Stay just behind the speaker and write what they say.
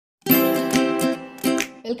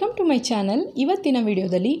Welcome to my channel. ಇವತ್ತಿನ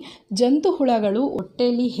ವಿಡಿಯೋದಲ್ಲಿ ಜಂತು ಹುಳಗಳು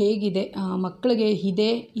ಹೊಟ್ಟೆಯಲ್ಲಿ ಹೇಗಿದೆ, ಮಕ್ಕಳಿಗೆ ಇದೆ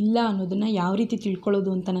ಇಲ್ಲ ಅನ್ನೋದನ್ನು ಯಾವ ರೀತಿ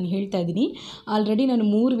ತಿಳ್ಕೊಳ್ಳೋದು ಅಂತ ನಾನು ಹೇಳ್ತಾ ಇದ್ದೀನಿ. ಆಲ್ರೆಡಿ ನಾನು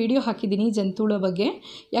 3 ವಿಡಿಯೋ ಹಾಕಿದ್ದೀನಿ ಜಂತುಹುಳ ಬಗ್ಗೆ.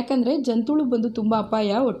 ಯಾಕಂದರೆ ಜಂತುಹುಳು ಬಂದು ತುಂಬ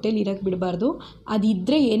ಅಪಾಯ, ಹೊಟ್ಟೆಯಲ್ಲಿ ಇರೋಕ್ಕೆ ಬಿಡಬಾರ್ದು.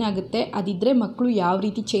 ಅದಿದ್ದರೆ ಏನಾಗುತ್ತೆ, ಅದಿದ್ದರೆ ಮಕ್ಕಳು ಯಾವ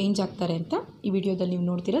ರೀತಿ ಚೇಂಜ್ ಆಗ್ತಾರೆ ಅಂತ ಈ ವಿಡಿಯೋದಲ್ಲಿ ನೀವು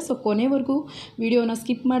ನೋಡ್ತೀರಾ. ಸೊ ಕೊನೆವರೆಗೂ ವಿಡಿಯೋನ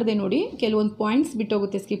ಸ್ಕಿಪ್ ಮಾಡದೆ ನೋಡಿ. ಕೆಲವೊಂದು ಪಾಯಿಂಟ್ಸ್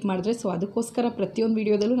ಬಿಟ್ಟೋಗುತ್ತೆ ಸ್ಕಿಪ್ ಮಾಡಿದ್ರೆ. ಸೊ ಅದಕ್ಕೋಸ್ಕರ ಪ್ರತಿಯೊಂದು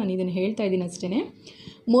ವಿಡಿಯೋದಲ್ಲೂ ನಾನು ಇದನ್ನು ಹೇಳ್ತಾ ಇದ್ದೀನಿ ಅಷ್ಟೇ.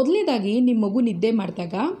 ಮೊದಲನೇದಾಗಿ ನಿಮ್ಮ ಮಗು ನಿದ್ದೆ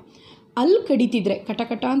ಮಾಡಿದಾಗ ಅಲ್ಲಿ ಕಡಿತಿದ್ರೆ,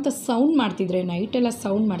 ಕಟಕಟ ಅಂತ ಸೌಂಡ್ ಮಾಡ್ತಿದ್ರೆ, ನೈಟೆಲ್ಲ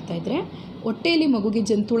ಸೌಂಡ್ ಮಾಡ್ತಾಯಿದ್ರೆ ಹೊಟ್ಟೆಯಲ್ಲಿ ಮಗುಗೆ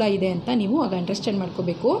ಜಂತುಹುಳ ಇದೆ ಅಂತ ನೀವು ಆಗ ಅಂಡರ್ಸ್ಟ್ಯಾಂಡ್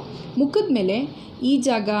ಮಾಡ್ಕೋಬೇಕು. ಮುಖದ ಮೇಲೆ ಈ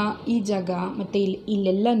ಜಾಗ ಮತ್ತು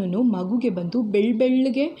ಇಲ್ಲೆಲ್ಲನೂ ಮಗುಗೆ ಬಂದು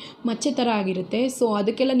ಬೆಳ್ಳಗೆ ಮಚ್ಚೆ ಥರ ಆಗಿರುತ್ತೆ. ಸೊ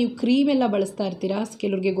ಅದಕ್ಕೆಲ್ಲ ನೀವು ಕ್ರೀಮೆಲ್ಲ ಬಳಸ್ತಾ ಇರ್ತೀರ.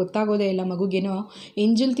 ಕೆಲವ್ರಿಗೆ ಗೊತ್ತಾಗೋದೇ ಇಲ್ಲ, ಮಗುಗೇನೋ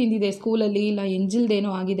ಎಂಜಲ್ ತಿಂದಿದೆ ಸ್ಕೂಲಲ್ಲಿ, ಇಲ್ಲ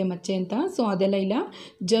ಎಂಜಲ್ದೇನೋ ಆಗಿದೆ ಮಚ್ಚೆ ಅಂತ. ಸೊ ಅದೆಲ್ಲ ಇಲ್ಲ,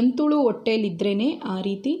 ಜಂತುಹುಳು ಹೊಟ್ಟೆಯಲ್ಲಿದ್ರೇ ಆ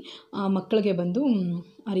ರೀತಿ ಮಕ್ಕಳಿಗೆ ಬಂದು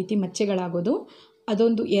ಆ ರೀತಿ ಮಚ್ಚೆಗಳಾಗೋದು.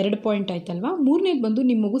 ಅದೊಂದು 2 ಪಾಯಿಂಟ್ ಆಯ್ತಲ್ವ. 3ನೇದು ಬಂದು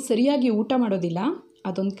ನಿಮ್ಮ ಮಗು ಸರಿಯಾಗಿ ಊಟ ಮಾಡೋದಿಲ್ಲ,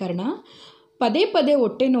 ಅದೊಂದು ಕಾರಣ. ಪದೇ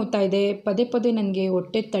ಹೊಟ್ಟೆ ನೋವ್ತಾ ಇದೆ, ಪದೇ ನನಗೆ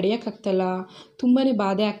ಹೊಟ್ಟೆ ತಡೆಯೋಕ್ಕಾಗ್ತಾಯಿಲ್ಲ, ತುಂಬಾ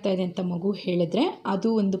ಬಾಧೆ ಆಗ್ತಾಯಿದೆ ಅಂತ ಮಗು ಹೇಳಿದ್ರೆ ಅದು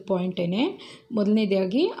ಒಂದು ಪಾಯಿಂಟೇ.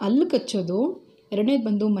 ಮೊದಲನೇದಾಗಿ ಹಲ್ಲು ಕಚ್ಚೋದು, 2ನೇದು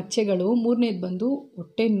ಬಂದು ಮಚ್ಚೆಗಳು, 3ನೇದು ಬಂದು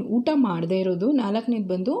ಹೊಟ್ಟೆ ಊಟ ಮಾಡದೇ ಇರೋದು, 4ನೇದು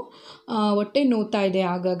ಬಂದು ಹೊಟ್ಟೆ ನೋವ್ತಾ ಇದೆ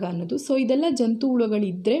ಆಗಾಗ ಅನ್ನೋದು. ಸೊ ಇದೆಲ್ಲ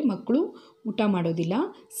ಜಂತುಹುಳುಗಳಿದ್ದರೆ ಮಕ್ಕಳು ಊಟ ಮಾಡೋದಿಲ್ಲ,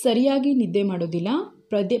 ಸರಿಯಾಗಿ ನಿದ್ದೆ ಮಾಡೋದಿಲ್ಲ,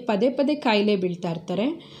 ಪದೇ ಕಾಯಿಲೆ ಬೀಳ್ತಾ ಇರ್ತಾರೆ,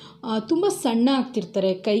 ತುಂಬ ಸಣ್ಣ ಆಗ್ತಿರ್ತಾರೆ,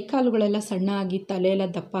 ಕೈ ಕಾಲುಗಳೆಲ್ಲ ಸಣ್ಣ ಆಗಿ ತಲೆಯೆಲ್ಲ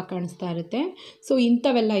ದಪ್ಪ ಕಾಣಿಸ್ತಾ ಇರುತ್ತೆ. ಸೊ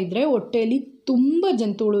ಇಂಥವೆಲ್ಲ ಇದ್ದರೆ ಹೊಟ್ಟೆಯಲ್ಲಿ ತುಂಬ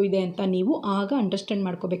ಜಂತುಹುಳು ಇದೆ ಅಂತ ನೀವು ಆಗ ಅಂಡರ್ಸ್ಟ್ಯಾಂಡ್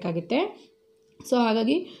ಮಾಡ್ಕೋಬೇಕಾಗುತ್ತೆ. ಸೊ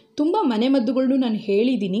ಹಾಗಾಗಿ ತುಂಬ ಮನೆಮದ್ದುಗಳನ್ನು ನಾನು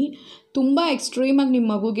ಹೇಳಿದ್ದೀನಿ. ತುಂಬ ಎಕ್ಸ್ಟ್ರೀಮಾಗಿ ನಿಮ್ಮ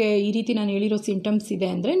ಮಗುಗೆ ಈ ರೀತಿ ನಾನು ಹೇಳಿರೋ ಸಿಂಟಮ್ಸ್ ಇದೆ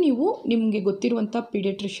ಅಂದರೆ ನೀವು ನಿಮಗೆ ಗೊತ್ತಿರುವಂಥ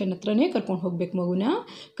ಪೀಡಿಯಾಟ್ರಿಷಿಯನ್ ಹತ್ರನೇ ಕರ್ಕೊಂಡು ಹೋಗ್ಬೇಕು. ಮಗುನ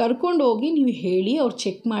ಕರ್ಕೊಂಡು ಹೋಗಿ ನೀವು ಹೇಳಿ, ಅವ್ರು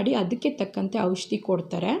ಚೆಕ್ ಮಾಡಿ ಅದಕ್ಕೆ ತಕ್ಕಂತೆ ಔಷಧಿ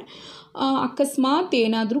ಕೊಡ್ತಾರೆ. ಅಕಸ್ಮಾತ್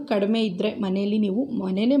ಏನಾದರೂ ಕಡಿಮೆ ಇದ್ದರೆ ಮನೆಯಲ್ಲಿ ನೀವು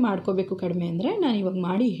ಮನೇಲೇ ಮಾಡ್ಕೋಬೇಕು. ಕಡಿಮೆ ಅಂದರೆ ನಾನು ಇವಾಗ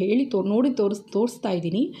ಮಾಡಿ ಹೇಳಿ ತೋರಿಸ್ತಾ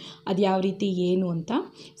ಇದ್ದೀನಿ ಅದು ಯಾವ ರೀತಿ ಏನು ಅಂತ.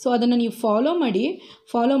 ಸೊ ಅದನ್ನು ನೀವು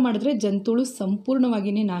ಫಾಲೋ ಮಾಡಿದ್ರೆ ಜಂತುಹುಳು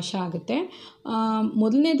ಸಂಪೂರ್ಣವಾಗಿಯೇ ನಾಶ ಆಗುತ್ತೆ.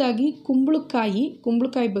 ಮೊದಲನೇದಾಗಿ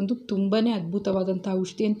ಕುಂಬಳಕಾಯಿ ಬಂದು ತುಂಬಾ ಅದ್ಭುತವಾದಂಥ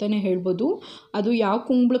ಔಷಧಿ ಅಂತಲೇ ಹೇಳ್ಬೋದು. ಅದು ಯಾವ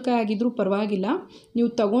ಕುಂಬಳಕಾಯಿ ಆಗಿದ್ರೂ ಪರವಾಗಿಲ್ಲ, ನೀವು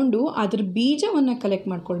ತಗೊಂಡು ಅದ್ರ ಬೀಜವನ್ನು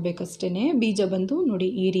ಕಲೆಕ್ಟ್ ಮಾಡ್ಕೊಳ್ಬೇಕಷ್ಟೇ. ಬೀಜ ಬಂದು ನೋಡಿ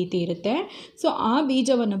ಈ ರೀತಿ ಇರುತ್ತೆ. ಸೊ ಆ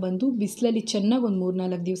ಬೀಜವನ್ನು ಬಂದು ಬಿಸಿಲಲ್ಲಿ ಚೆನ್ನಾಗಿ ಒಂದು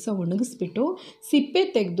 3-4 ದಿವಸ ಒಣಗಿಸ್ಬಿಟ್ಟು ಸಿಪ್ಪೆ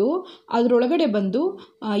ತೆಗೆದು ಅದರೊಳಗಡೆ ಬಂದು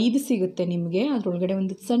ಇದು ಸಿಗುತ್ತೆ ನಿಮಗೆ, ಅದರೊಳಗಡೆ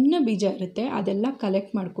ಒಂದು ಸಣ್ಣ ಬೀಜ ಇರುತ್ತೆ, ಅದೆಲ್ಲ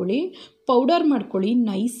ಕಲೆಕ್ಟ್ ಮಾಡ್ಕೊಳ್ಳಿ, ಪೌಡರ್ ಮಾಡ್ಕೊಳ್ಳಿ.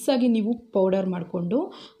 ನೈಸಾಗಿ ನೀವು ಪೌಡರ್ ಮಾಡಿಕೊಂಡು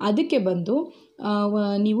ಅದಕ್ಕೆ ಬಂದು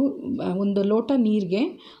ನೀವು ಒಂದು ಲೋಟ ನೀರಿಗೆ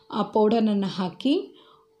ಆ ಪೌಡರನ್ನು ಹಾಕಿ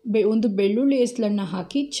ಒಂದು ಬೆಳ್ಳುಳ್ಳಿ ಎಸ್ಲನ್ನು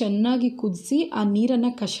ಹಾಕಿ ಚೆನ್ನಾಗಿ ಕುದಿಸಿ ಆ ನೀರನ್ನು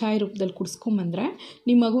ಕಷಾಯ ರೂಪದಲ್ಲಿ ಕುಡಿಸ್ಕೊಂಬಂದರೆ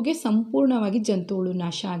ನಿಮ್ಮ ಮಗುಗೆ ಸಂಪೂರ್ಣವಾಗಿ ಜಂತುಹುಳು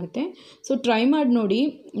ನಾಶ ಆಗುತ್ತೆ. ಸೊ ಟ್ರೈ ಮಾಡಿ ನೋಡಿ.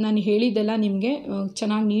 ನಾನು ಹೇಳಿದ್ದೆಲ್ಲ ನಿಮಗೆ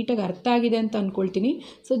ಚೆನ್ನಾಗಿ ನೀಟಾಗಿ ಅರ್ಥ ಆಗಿದೆ ಅಂತ ಅಂದ್ಕೊಳ್ತೀನಿ.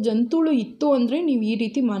 ಸೊ ಜಂತುಹುಳು ಇತ್ತು ಅಂದರೆ ನೀವು ಈ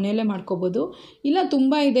ರೀತಿ ಮನೆಯಲ್ಲೇ ಮಾಡ್ಕೋಬೋದು. ಇಲ್ಲ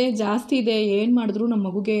ತುಂಬ ಇದೆ, ಜಾಸ್ತಿ ಇದೆ, ಏನು ಮಾಡಿದ್ರೂ ನಮ್ಮ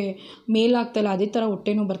ಮಗುಗೆ ಮೇಲಾಗ್ತಾಯಿಲ್ಲ, ಅದೇ ಥರ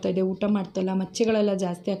ಹೊಟ್ಟೆನೂ ಬರ್ತಾಯಿದೆ, ಊಟ ಮಾಡ್ತಾಯಿಲ್ಲ, ಮಚ್ಚೆಗಳೆಲ್ಲ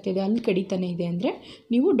ಜಾಸ್ತಿ ಆಗ್ತಾಯಿದೆ, ಅಲ್ಲಿ ಕಡಿತಾನೆ ಇದೆ ಅಂದರೆ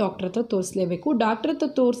ನೀವು ಡಾಕ್ಟ್ರ್ ಹತ್ರ ತೋರಿಸಲೇಬೇಕು. ಡಾಕ್ಟ್ರ್ ಹತ್ರ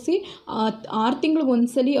ತೋರಿಸಿ 6 ತಿಂಗಳಿಗೆ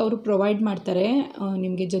ಒಂದ್ಸಲಿ ಅವರು ಪ್ರೊವೈಡ್ ಮಾಡ್ತಾರೆ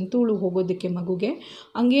ನಿಮಗೆ ಜಂತುಹುಳು ಹೋಗೋದಕ್ಕೆ ಮಗುಗೆ.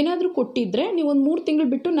 ಹಂಗೇನಾದರೂ ಕೊಟ್ಟಿದ್ದರೆ ನೀವು ಒಂದು 3 ತಿಂಗಳು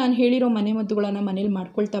ಬಿಟ್ಟು ನಾನು ಹೇಳಿರೋ ಮನೆಮದ್ದುಗಳನ್ನು ಮನೇಲಿ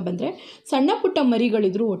ಮಾಡ್ಕೊಳ್ತಾ ಬಂದರೆ ಸಣ್ಣ ಪುಟ್ಟ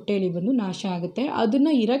ಮರಿಗಳಿದ್ರೂ ಹೊಟ್ಟೆಯಲ್ಲಿ ಬಂದು ನಾಶ ಆಗುತ್ತೆ.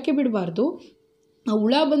 ಅದನ್ನು ಇರೋಕ್ಕೆ ಬಿಡಬಾರ್ದು. ಆ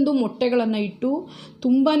ಹುಳ ಬಂದು ಮೊಟ್ಟೆಗಳನ್ನು ಇಟ್ಟು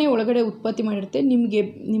ತುಂಬಾ ಒಳಗಡೆ ಉತ್ಪತ್ತಿ ಮಾಡಿರುತ್ತೆ. ನಿಮಗೆ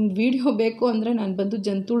ವಿಡಿಯೋ ಬೇಕು ಅಂದರೆ ನಾನು ಬಂದು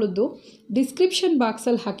ಜಂತುಹುಳದ್ದು ಡಿಸ್ಕ್ರಿಪ್ಷನ್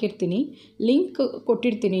ಬಾಕ್ಸಲ್ಲಿ ಹಾಕಿರ್ತೀನಿ, ಲಿಂಕ್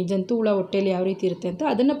ಕೊಟ್ಟಿರ್ತೀನಿ, ಜಂತುಹುಳ ಹೊಟ್ಟೆಯಲ್ಲಿ ಯಾವ ರೀತಿ ಇರುತ್ತೆ ಅಂತ.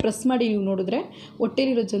 ಅದನ್ನು ಪ್ರೆಸ್ ಮಾಡಿ ನೀವು ನೋಡಿದ್ರೆ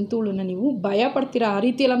ಹೊಟ್ಟೆಲಿರೋ ಜಂತುಹುಳನ್ನ ನೀವು ಭಯ ಪಡ್ತೀರಾ, ಆ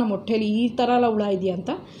ರೀತಿ ಎಲ್ಲ ನಮ್ಮ ಹೊಟ್ಟೆಯಲ್ಲಿ ಈ ಥರ ಎಲ್ಲ ಹುಳ ಇದೆಯಾ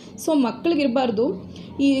ಅಂತ. ಸೊ ಮಕ್ಕಳಿಗಿರಬಾರ್ದು.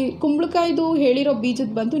 ಈ ಕುಂಬಳಕಾಯ್ದು ಹೇಳಿರೋ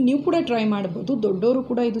ಬೀಜದ ಬಂದು ನೀವು ಕೂಡ ಟ್ರೈ ಮಾಡ್ಬೋದು. ದೊಡ್ಡವರು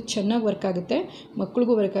ಕೂಡ ಇದು ಚೆನ್ನಾಗಿ ವರ್ಕ್ ಆಗುತ್ತೆ,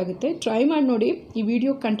 ಮಕ್ಕಳಿಗೂ ವರ್ಕ್ ಆಗುತ್ತೆ. ಟ್ರೈ ಮಾಡಿ ನೋಡಿ. ಈ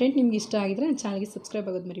ವಿಡಿಯೋ ಕಂಟೆಂಟ್ ನಿಮ್ಗೆ ಇಷ್ಟ ಆಗಿದ್ರೆ ನನ್ನ ಚಾನಲ್ಗೆ ಸಬ್ಸ್ಕ್ರೈಬ್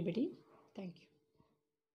ಆಗೋದು ಮರಿಬೇಡಿ. Thank you.